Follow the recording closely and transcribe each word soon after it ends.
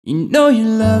You know you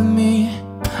love me,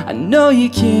 I know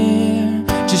you care.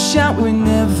 Just shout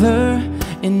whenever,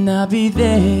 and I'll be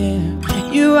there.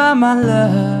 You are my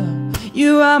love,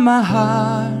 you are my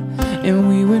heart, and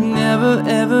we would never,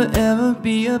 ever, ever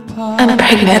be apart. I'm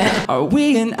pregnant. Are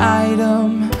we an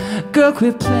item? Girl,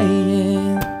 quit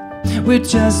playing. We're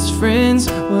just friends,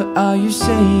 what are you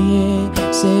saying?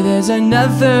 Say there's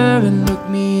another and look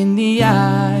me in the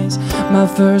eyes. My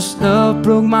first love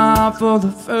broke my heart for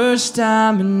the first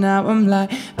time, and now I'm like,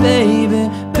 baby,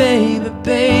 baby,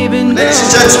 baby, no. Ladies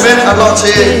and gentlemen, I'd like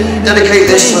to dedicate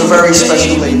this to a very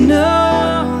special lady.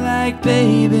 No, like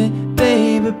baby,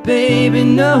 baby, baby,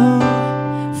 no.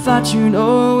 Thought you'd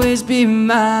always be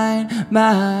mine,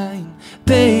 mine.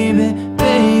 Baby,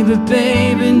 baby,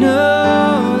 baby,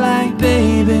 no. Like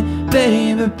baby,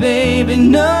 baby, baby,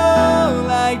 no.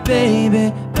 Like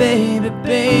baby, baby,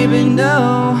 baby,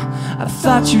 no. I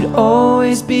thought you'd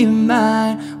always be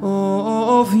mine.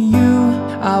 Oh, for you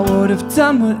I would have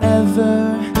done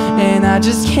whatever, and I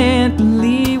just can't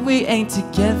believe we ain't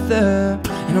together.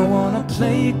 And I wanna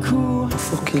play it cool. I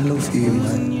fucking love you,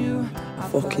 man. I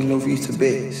fucking love you to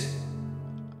bits.